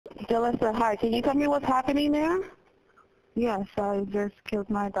Jalissa, hi. Can you tell me what's happening there? Yes, I just killed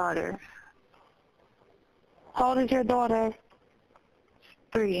my daughter. How old is your daughter?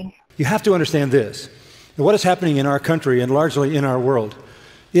 3. You have to understand this. What is happening in our country and largely in our world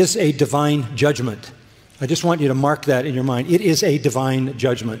is a divine judgment. I just want you to mark that in your mind. It is a divine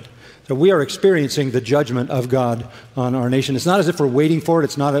judgment. So we are experiencing the judgment of God on our nation. It's not as if we're waiting for it.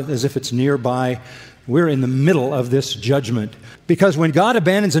 It's not as if it's nearby. We're in the middle of this judgment. Because when God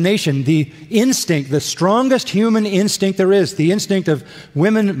abandons a nation, the instinct, the strongest human instinct there is, the instinct of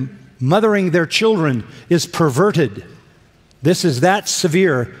women mothering their children, is perverted. This is that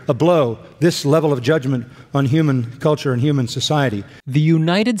severe a blow, this level of judgment on human culture and human society. The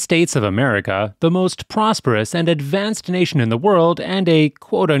United States of America, the most prosperous and advanced nation in the world and a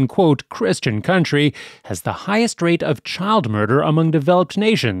quote-unquote Christian country, has the highest rate of child murder among developed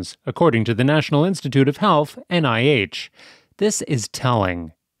nations, according to the National Institute of Health, NIH. This is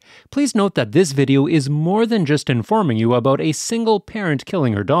telling. Please note that this video is more than just informing you about a single parent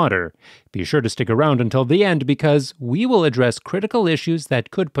killing her daughter. Be sure to stick around until the end because we will address critical issues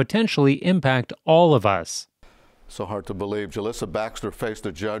that could potentially impact all of us. So hard to believe. Jalissa Baxter faced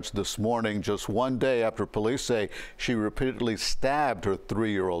a judge this morning just one day after police say she repeatedly stabbed her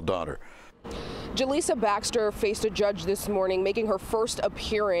 3-year-old daughter. Jalissa Baxter faced a judge this morning, making her first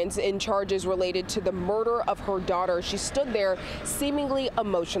appearance in charges related to the murder of her daughter. She stood there seemingly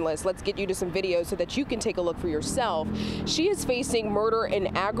emotionless. Let's get you to some videos so that you can take a look for yourself. She is facing murder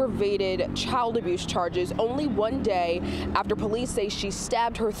and aggravated child abuse charges only one day after police say she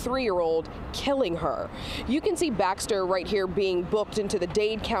stabbed her 3-year-old, killing her. You can see Baxter right here being booked into the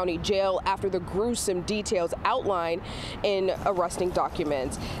Dade County Jail after the gruesome details outlined in arresting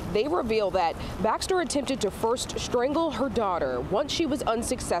documents. They reveal that Baxter attempted to first strangle her daughter. Once she was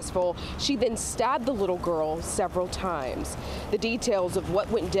unsuccessful, she then stabbed the little girl several times. The details of what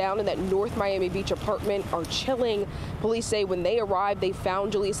went down in that North Miami Beach apartment are chilling. Police say when they arrived, they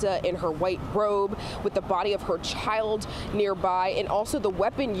found Jalissa in her white robe with the body of her child nearby and also the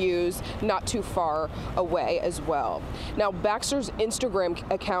weapon used not too far away as well. Now, Baxter's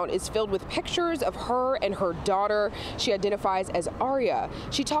Instagram account is filled with pictures of her and her daughter. She identifies as Aria.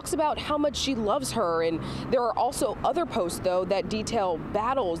 She talks about how much she loves her, and there are also other posts though that detail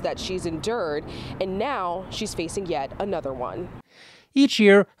battles that she's endured, and now she's facing yet another one. Each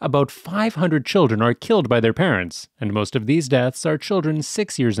year, about 500 children are killed by their parents, and most of these deaths are children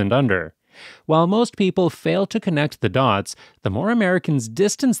 6 years and under. While most people fail to connect the dots, the more Americans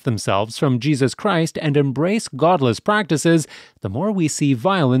distance themselves from Jesus Christ and embrace godless practices, the more we see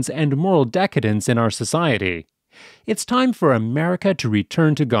violence and moral decadence in our society. It's time for America to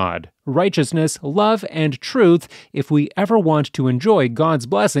return to God, righteousness, love, and truth if we ever want to enjoy God's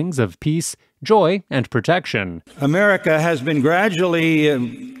blessings of peace, joy, and protection. America has been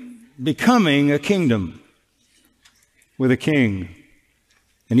gradually becoming a kingdom with a king,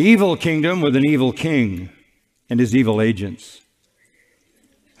 an evil kingdom with an evil king and his evil agents.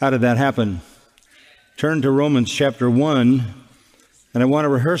 How did that happen? Turn to Romans chapter 1. And I want to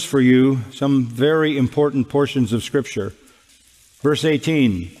rehearse for you some very important portions of Scripture. Verse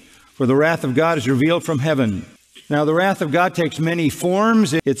 18, for the wrath of God is revealed from heaven. Now, the wrath of God takes many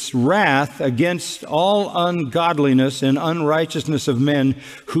forms. It's wrath against all ungodliness and unrighteousness of men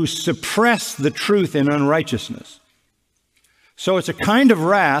who suppress the truth in unrighteousness. So it's a kind of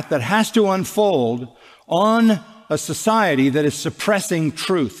wrath that has to unfold on a society that is suppressing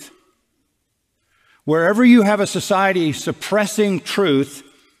truth. Wherever you have a society suppressing truth,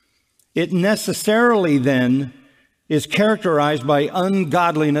 it necessarily then is characterized by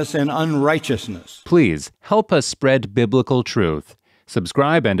ungodliness and unrighteousness. Please help us spread biblical truth.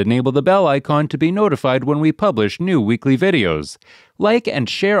 Subscribe and enable the bell icon to be notified when we publish new weekly videos. Like and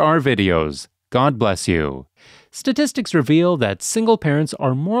share our videos. God bless you. Statistics reveal that single parents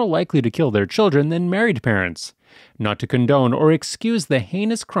are more likely to kill their children than married parents. Not to condone or excuse the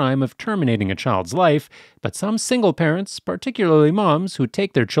heinous crime of terminating a child's life, but some single parents, particularly moms who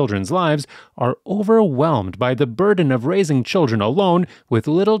take their children's lives, are overwhelmed by the burden of raising children alone with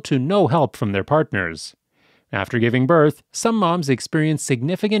little to no help from their partners. After giving birth, some moms experience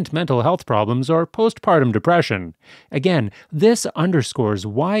significant mental health problems or postpartum depression. Again, this underscores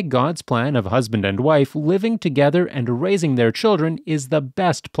why God's plan of husband and wife living together and raising their children is the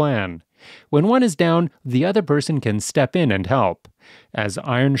best plan. When one is down, the other person can step in and help. As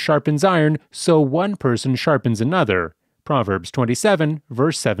iron sharpens iron, so one person sharpens another. Proverbs 27,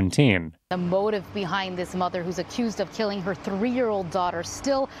 verse 17. The motive behind this mother who's accused of killing her 3-year-old daughter,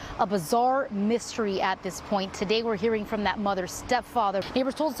 still a bizarre mystery at this point. Today we're hearing from that mother's stepfather.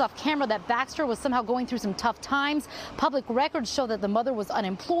 Neighbors told us off camera that Baxter was somehow going through some tough times. Public records show that the mother was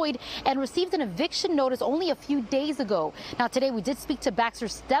unemployed and received an eviction notice only a few days ago. Now today we did speak to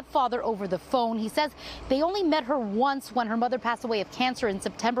Baxter's stepfather over the phone. He says they only met her once when her mother passed away of cancer in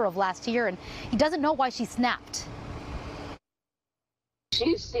September of last year, and he doesn't know why she snapped.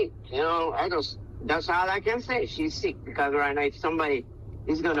 She's sick, that's all I can say. She's sick because right now if somebody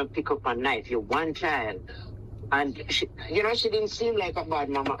is going to pick up a knife, you're one child. And, she didn't seem like a bad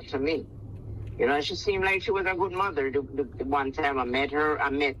mama to me. She seemed like she was a good mother. The one time I met her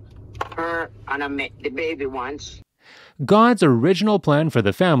and I met the baby once. God's original plan for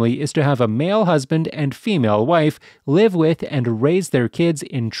the family is to have a male husband and female wife live with and raise their kids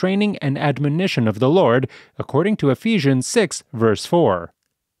in training and admonition of the Lord, according to Ephesians 6, verse 4.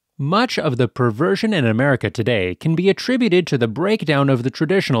 Much of the perversion in America today can be attributed to the breakdown of the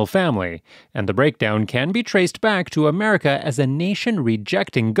traditional family, and the breakdown can be traced back to America as a nation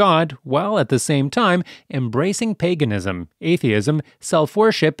rejecting God while at the same time embracing paganism, atheism,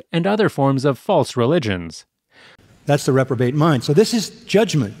 self-worship, and other forms of false religions. That's the reprobate mind. So this is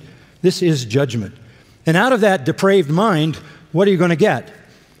judgment. This is judgment. And out of that depraved mind, what are you going to get?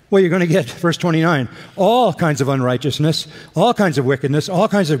 Well, you're going to get, verse 29, all kinds of unrighteousness, all kinds of wickedness, all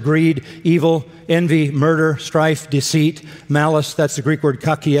kinds of greed, evil, envy, murder, strife, deceit, malice. That's the Greek word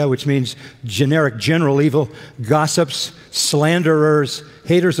kakia, which means generic, general evil, gossips, slanderers,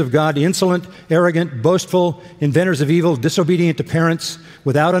 haters of God, insolent, arrogant, boastful, inventors of evil, disobedient to parents,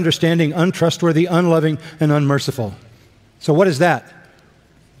 without understanding, untrustworthy, unloving, and unmerciful. So what is that?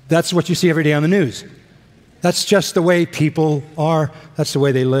 That's what you see every day on the news. That's just the way people are. That's the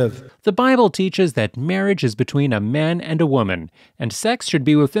way they live. The Bible teaches that marriage is between a man and a woman, and sex should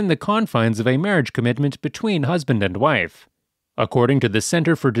be within the confines of a marriage commitment between husband and wife. According to the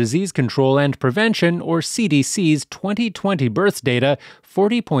Center for Disease Control and Prevention, or CDC's 2020 births data,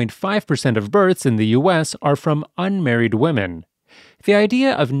 40.5% of births in the U.S. are from unmarried women. The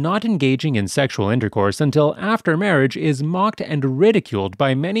idea of not engaging in sexual intercourse until after marriage is mocked and ridiculed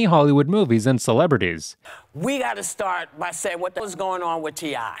by many Hollywood movies and celebrities. We got to start by saying what was going on with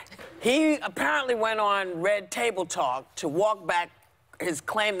T.I. He apparently went on Red Table Talk to walk back his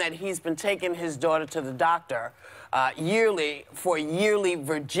claim that he's been taking his daughter to the doctor yearly for yearly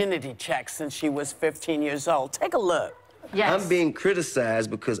virginity checks since she was 15 years old. Take a look. Yes. I'm being criticized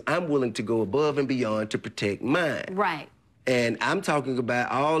because I'm willing to go above and beyond to protect mine. Right. And I'm talking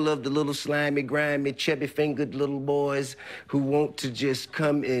about all of the little slimy, grimy, chubby-fingered little boys who want to just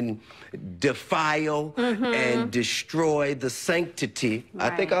come and defile and destroy the sanctity.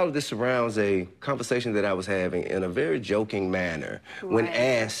 Right. I think all of this surrounds a conversation that I was having in a very joking manner when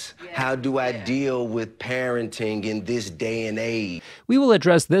asked, how do I deal with parenting in this day and age? We will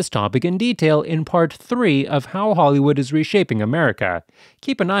address this topic in detail in Part 3 of How Hollywood is Reshaping America.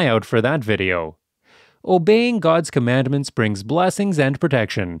 Keep an eye out for that video. Obeying God's commandments brings blessings and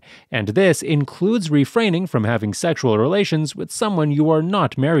protection, and this includes refraining from having sexual relations with someone you are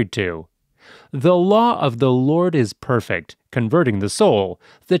not married to. The law of the Lord is perfect, converting the soul.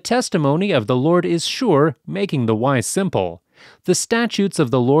 The testimony of the Lord is sure, making the wise simple. The statutes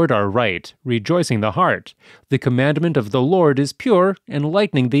of the Lord are right, rejoicing the heart. The commandment of the Lord is pure,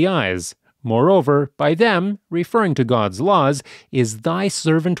 enlightening the eyes. Moreover, by them, referring to God's laws, is thy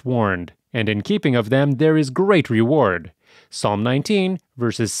servant warned. And in keeping of them there is great reward. Psalm 19,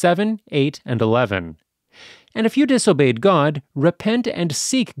 verses 7, 8, and 11. And if you disobeyed God, repent and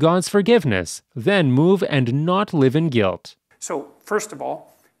seek God's forgiveness, then move and not live in guilt. So, first of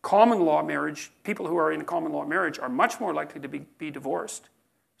all, common law marriage, people who are in a common law marriage are much more likely to be divorced.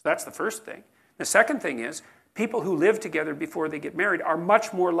 So that's the first thing. The second thing is, people who live together before they get married are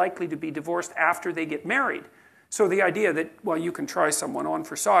much more likely to be divorced after they get married. So the idea that, well, you can try someone on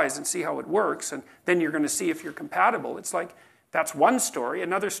for size and see how it works, and then you're going to see if you're compatible. It's like, that's one story.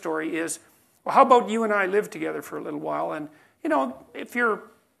 Another story is, well, how about you and I live together for a little while, and, if you're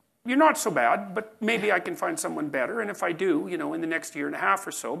not so bad, but maybe I can find someone better, and if I do, in the next year and a half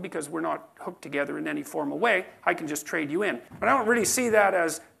or so, because we're not hooked together in any formal way, I can just trade you in. But I don't really see that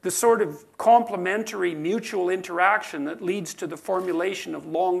as the sort of complementary mutual interaction that leads to the formulation of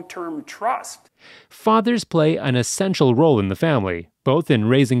long-term trust. Fathers play an essential role in the family, both in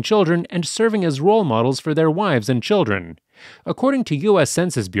raising children and serving as role models for their wives and children. According to U.S.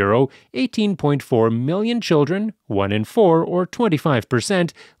 Census Bureau, 18.4 million children, 1 in 4 or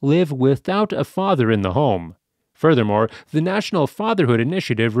 25%, live without a father in the home. Furthermore, the National Fatherhood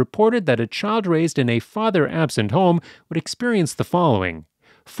Initiative reported that a child raised in a father-absent home would experience the following: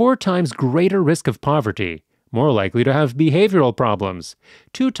 4 times greater risk of poverty, more likely to have behavioral problems,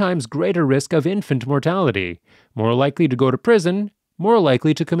 2 times greater risk of infant mortality, more likely to go to prison, more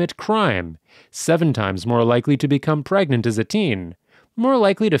likely to commit crime, 7 times more likely to become pregnant as a teen, more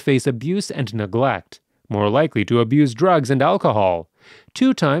likely to face abuse and neglect, more likely to abuse drugs and alcohol,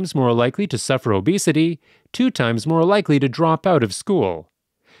 2 times more likely to suffer obesity, 2 times more likely to drop out of school.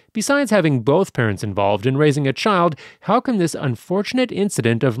 Besides having both parents involved in raising a child, how can this unfortunate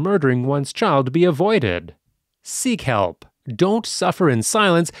incident of murdering one's child be avoided? Seek help. Don't suffer in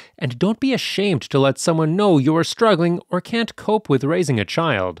silence, and don't be ashamed to let someone know you're struggling or can't cope with raising a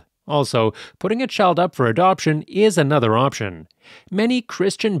child. Also, putting a child up for adoption is another option. Many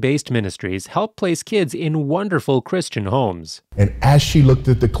Christian-based ministries help place kids in wonderful Christian homes. And as she looked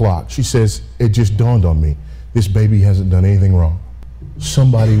at the clock, she says, it just dawned on me, this baby hasn't done anything wrong.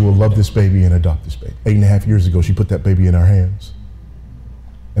 Somebody will love this baby and adopt this baby. 8.5 years ago, she put that baby in our hands.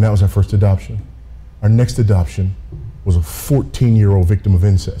 And that was our first adoption. Our next adoption was a 14-year-old victim of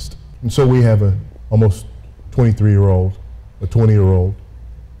incest. And so we have a almost 23-year-old, a 20-year-old,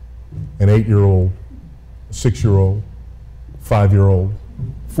 an 8-year-old, a 6-year-old, 5-year-old,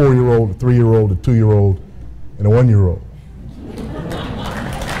 4-year-old, a 3-year-old, a 2-year-old, and a 1-year-old.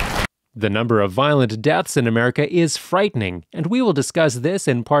 The number of violent deaths in America is frightening, and we will discuss this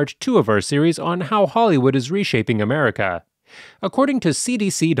in part 2 of our series on how Hollywood is reshaping America. According to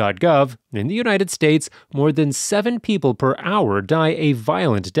CDC.gov, in the United States, more than 7 people per hour die a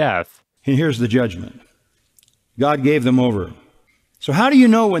violent death. And here's the judgment. God gave them over. So how do you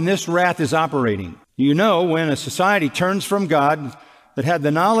know when this wrath is operating? You know when a society turns from God that had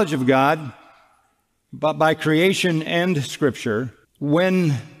the knowledge of God, but by creation and Scripture,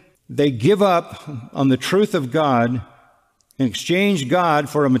 when they give up on the truth of God and exchange God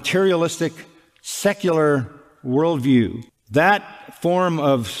for a materialistic, secular worldview. That form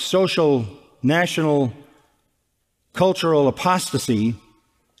of social, national, cultural apostasy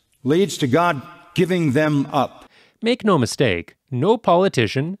leads to God giving them up. Make no mistake, no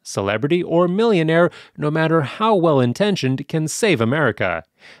politician, celebrity, or millionaire, no matter how well-intentioned, can save America.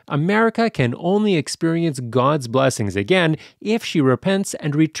 America can only experience God's blessings again if she repents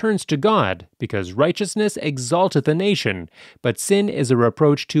and returns to God, because righteousness exalteth a nation, but sin is a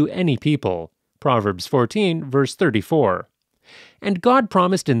reproach to any people. Proverbs 14, verse 34. And God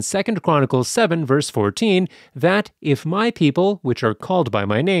promised in 2 Chronicles 7, verse 14, that if my people, which are called by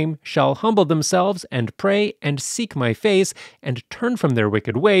my name, shall humble themselves and pray and seek my face and turn from their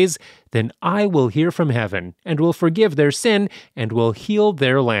wicked ways, then I will hear from heaven and will forgive their sin and will heal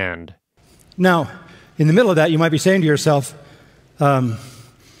their land. Now, in the middle of that, you might be saying to yourself,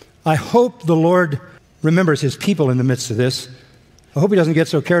 I hope the Lord remembers his people in the midst of this. I hope he doesn't get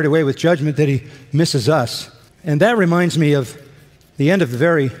so carried away with judgment that he misses us. And that reminds me of the end of the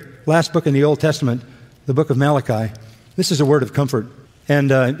very last book in the Old Testament, the book of Malachi. This is a word of comfort.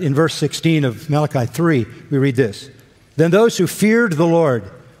 And in verse 16 of Malachi 3, we read this. Then those who feared the Lord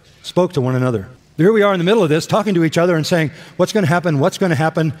spoke to one another. Here we are in the middle of this, talking to each other and saying, what's going to happen? What's going to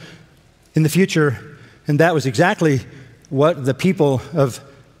happen in the future? And that was exactly what the people of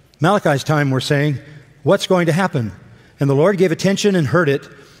Malachi's time were saying. What's going to happen? And the Lord gave attention and heard it.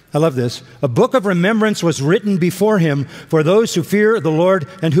 I love this. A book of remembrance was written before him for those who fear the Lord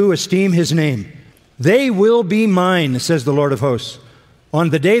and who esteem his name. They will be mine, says the Lord of hosts, on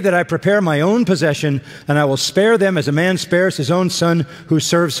the day that I prepare my own possession, and I will spare them as a man spares his own son who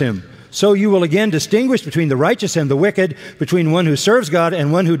serves him. So you will again distinguish between the righteous and the wicked, between one who serves God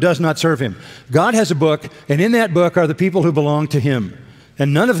and one who does not serve him. God has a book, and in that book are the people who belong to him.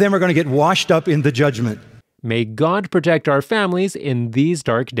 And none of them are going to get washed up in the judgment. May God protect our families in these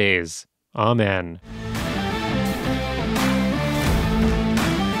dark days. Amen.